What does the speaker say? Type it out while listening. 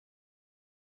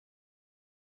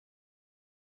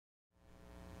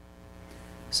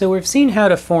So we've seen how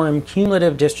to form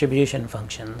cumulative distribution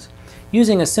functions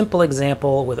using a simple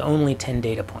example with only 10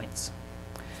 data points.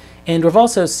 And we've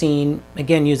also seen,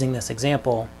 again using this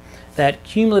example, that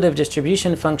cumulative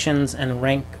distribution functions and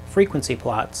rank frequency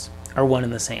plots are one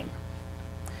and the same.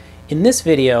 In this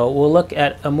video, we'll look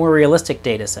at a more realistic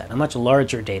data set, a much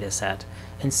larger data set,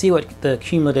 and see what the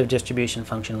cumulative distribution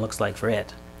function looks like for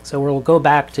it. So we'll go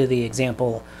back to the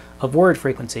example of word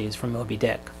frequencies from Moby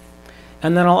Dick.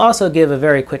 And then I'll also give a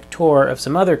very quick tour of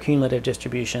some other cumulative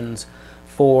distributions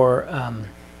for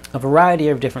a variety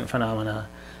of different phenomena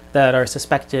that are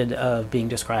suspected of being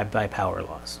described by power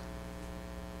laws.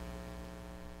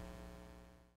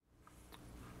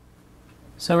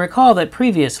 So recall that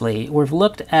previously we've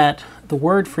looked at the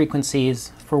word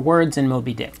frequencies for words in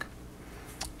Moby Dick.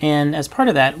 And as part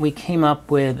of that, we came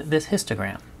up with this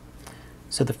histogram.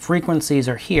 So the frequencies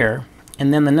are here,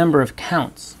 and then the number of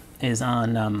counts is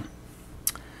on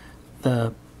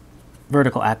the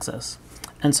vertical axis.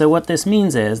 And so what this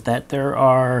means is that there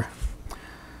are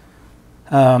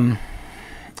around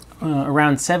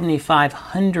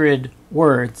 7,500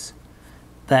 words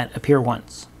that appear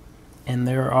once. And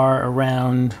there are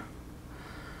around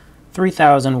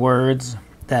 3,000 words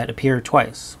that appear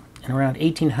twice, and around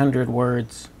 1,800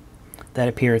 words that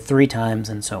appear 3 times,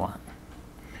 and so on.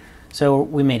 So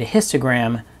we made a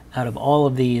histogram out of all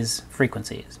of these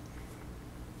frequencies.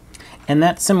 And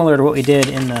that's similar to what we did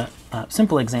in the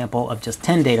simple example of just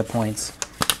 10 data points,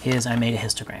 is I made a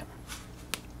histogram.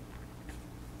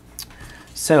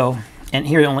 So, and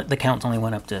here the counts only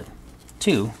went up to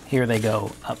 2. Here they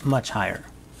go up much higher.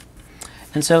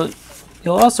 And so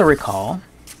you'll also recall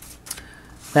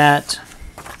that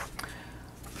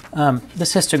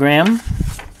this histogram,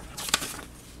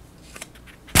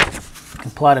 you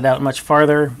can plot it out much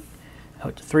farther,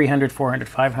 out to 300, 400,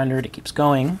 500, it keeps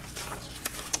going.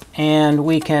 And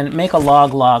we can make a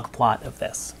log-log plot of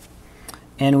this.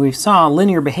 And we saw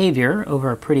linear behavior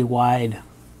over a pretty wide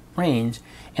range,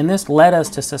 and this led us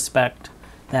to suspect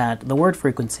that the word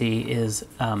frequency is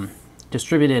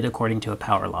distributed according to a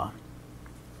power law.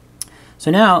 So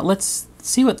now let's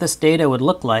see what this data would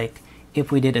look like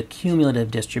if we did a cumulative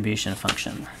distribution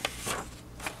function.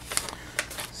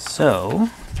 So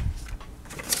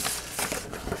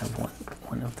I have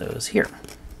one of those here.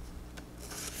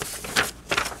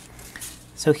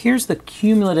 So here's the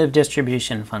cumulative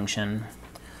distribution function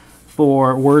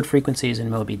for word frequencies in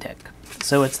Moby Dick.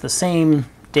 So it's the same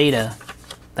data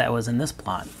that was in this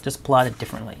plot, just plotted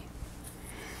differently.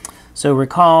 So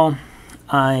recall,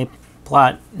 I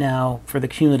plot now for the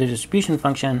cumulative distribution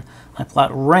function, I plot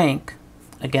rank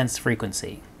against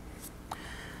frequency.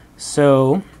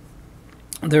 So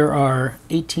there are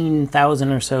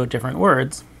 18,000 or so different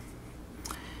words,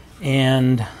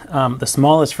 and the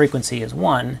smallest frequency is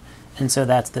 1, and so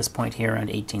that's this point here around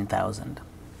 18,000.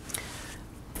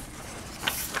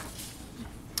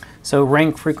 So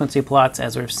rank frequency plots,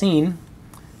 as we've seen,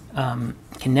 can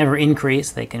never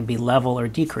increase. They can be level or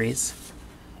decrease.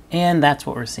 And that's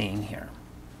what we're seeing here.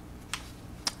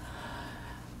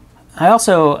 I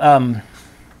also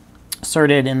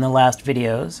asserted in the last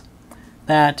videos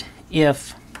that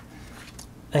if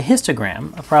a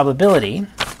histogram, a probability,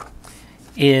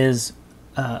 is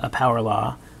a power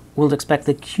law, we'll expect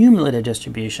the cumulative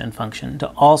distribution function to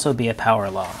also be a power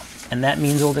law. And that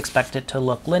means we'll expect it to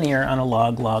look linear on a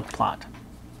log-log plot.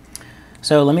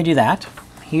 So let me do that.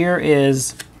 Here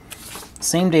is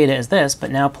same data as this,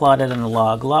 but now plotted on a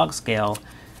log-log scale.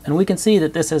 And we can see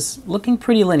that this is looking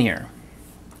pretty linear.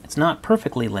 It's not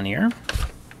perfectly linear.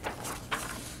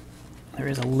 There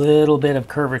is a little bit of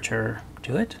curvature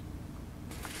to it.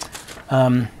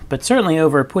 But certainly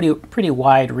over a pretty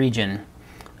wide region,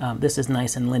 this is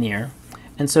nice and linear.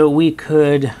 And so we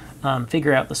could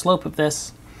figure out the slope of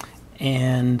this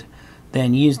and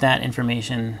then use that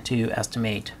information to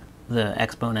estimate the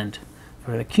exponent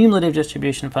for the cumulative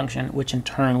distribution function, which in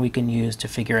turn we can use to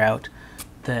figure out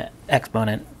the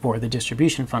exponent for the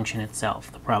distribution function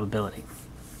itself, the probability.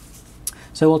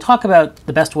 So we'll talk about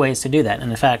the best ways to do that.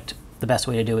 And in fact, the best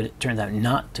way to do it, it turns out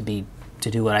not to be to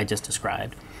do what I just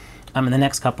described in the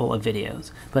next couple of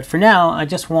videos. But for now, I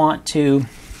just want to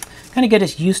kind of get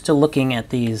us used to looking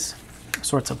at these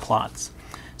sorts of plots.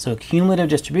 So a cumulative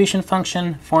distribution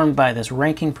function formed by this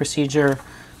ranking procedure.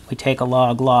 We take a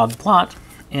log-log plot,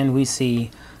 and we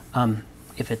see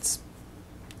if it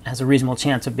has a reasonable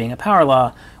chance of being a power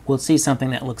law, we'll see something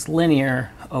that looks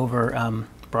linear over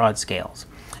broad scales.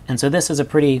 And so this is a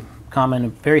pretty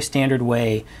common, very standard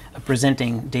way of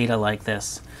presenting data like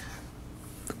this.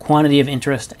 The quantity of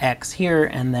interest x here,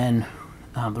 and then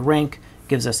the rank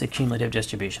gives us a cumulative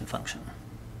distribution function.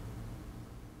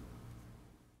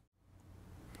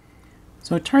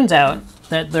 So it turns out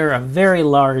that there are a very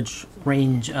large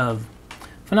range of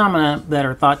phenomena that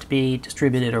are thought to be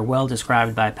distributed or well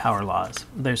described by power laws.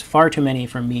 There's far too many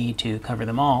for me to cover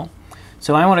them all.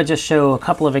 So I want to just show a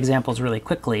couple of examples really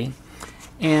quickly.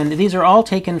 And these are all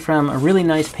taken from a really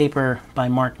nice paper by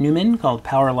Mark Newman called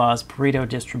Power Laws, Pareto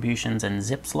Distributions, and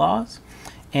Zipf's Laws.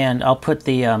 And I'll put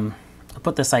the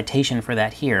citation for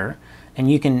that here.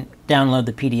 And you can download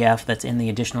the PDF that's in the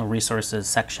additional resources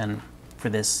section for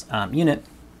this unit.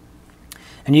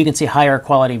 And you can see higher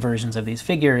quality versions of these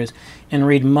figures and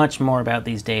read much more about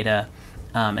these data,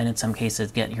 and in some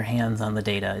cases get your hands on the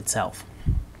data itself.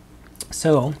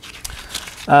 So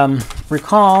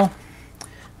recall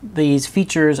these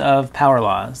features of power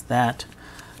laws, that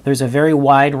there's a very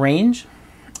wide range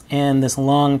and this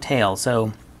long tail.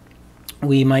 So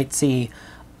we might see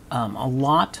a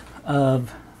lot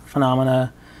of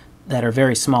phenomena that are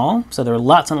very small. So there are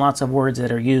lots and lots of words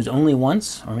that are used only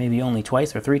once, or maybe only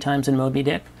twice or 3 times in Moby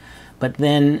Dick. But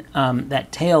then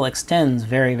that tail extends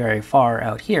very, very far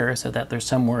out here, so that there's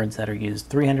some words that are used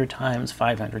 300 times,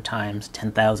 500 times,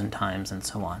 10,000 times, and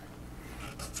so on.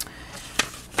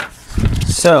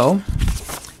 So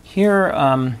here,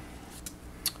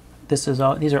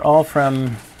 these are all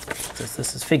from,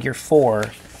 this is figure 4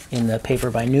 in the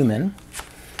paper by Newman.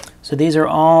 So these are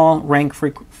all rank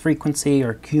frequency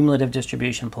or cumulative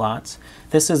distribution plots.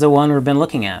 This is the one we've been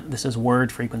looking at. This is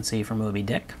word frequency for Moby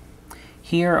Dick.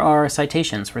 Here are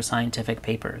citations for scientific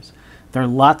papers. There are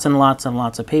lots and lots and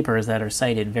lots of papers that are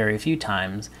cited very few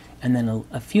times, and then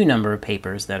a few number of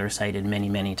papers that are cited many,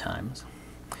 many times.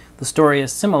 The story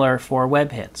is similar for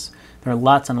web hits. There are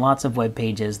lots and lots of web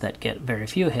pages that get very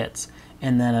few hits,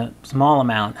 and then a small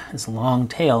amount, this long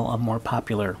tail of more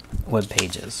popular web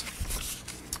pages.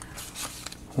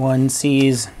 One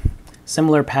sees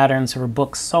similar patterns for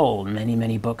books sold, many,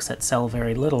 many books that sell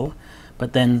very little,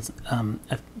 but then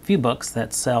a few books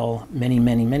that sell many,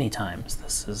 many, many times.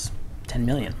 This is 10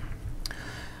 million.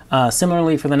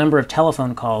 Similarly, for the number of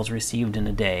telephone calls received in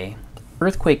a day,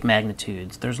 earthquake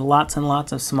magnitudes, there's lots and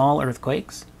lots of small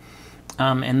earthquakes,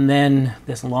 and then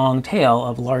this long tail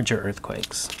of larger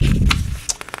earthquakes.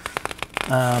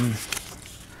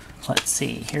 Let's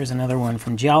see, here's another one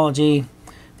from geology.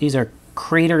 These are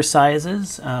crater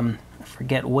sizes. I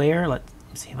forget where. Let's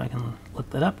see if I can look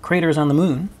that up. Craters on the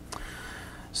moon.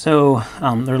 So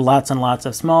there are lots and lots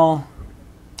of small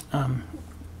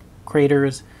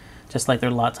craters, just like there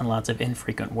are lots and lots of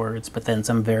infrequent words, but then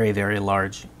some very, very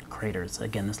large craters.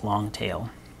 Again, this long tail.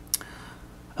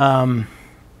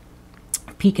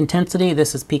 Peak intensity.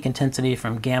 This is peak intensity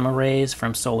from gamma rays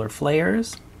from solar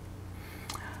flares.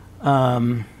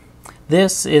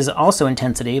 This is also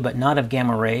intensity, but not of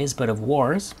gamma rays, but of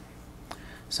wars.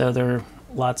 So there are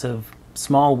lots of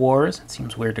small wars. It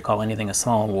seems weird to call anything a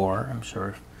small war. I'm sure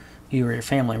if you or your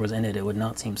family was in it, it would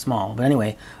not seem small. But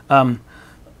anyway,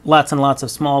 lots and lots of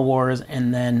small wars,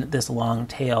 and then this long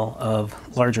tail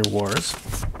of larger wars.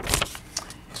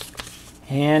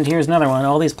 And here's another one.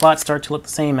 All these plots start to look the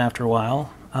same after a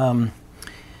while.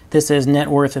 This is net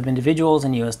worth of individuals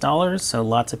in US dollars, so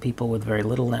lots of people with very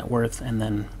little net worth, and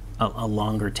then a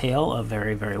longer tail of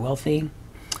very, very wealthy.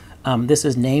 This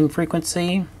is name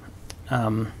frequency.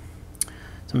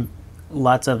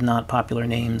 Lots of not popular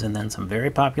names, and then some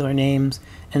very popular names,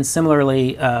 and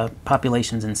similarly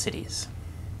populations in cities.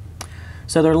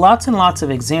 So there are lots and lots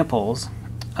of examples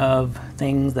of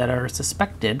things that are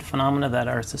suspected, phenomena that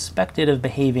are suspected of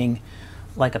behaving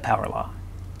like a power law.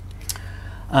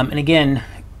 And again,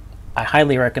 I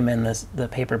highly recommend the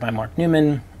paper by Mark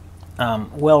Newman,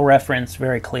 well referenced,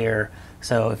 very clear,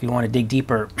 so if you want to dig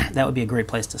deeper, that would be a great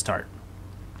place to start.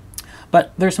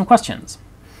 But there's some questions.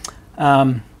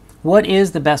 What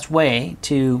is the best way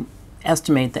to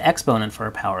estimate the exponent for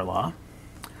a power law?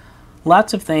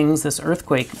 Lots of things. This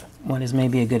earthquake one is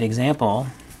maybe a good example.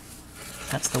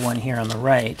 That's the one here on the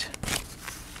right.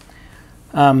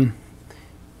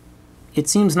 It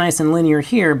seems nice and linear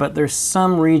here, but there's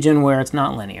some region where it's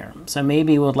not linear. So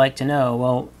maybe we'd like to know,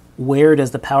 well, where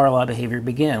does the power law behavior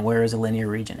begin? Where is a linear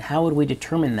region? How would we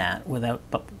determine that without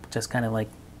just kind of like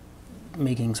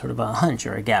making sort of a hunch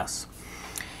or a guess?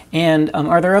 And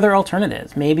are there other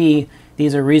alternatives? Maybe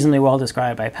these are reasonably well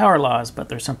described by power laws, but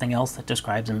there's something else that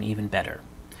describes them even better.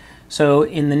 So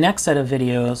in the next set of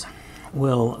videos,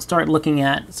 we'll start looking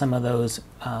at some of those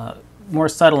more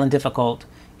subtle and difficult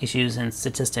issues in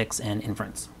statistics and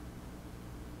inference.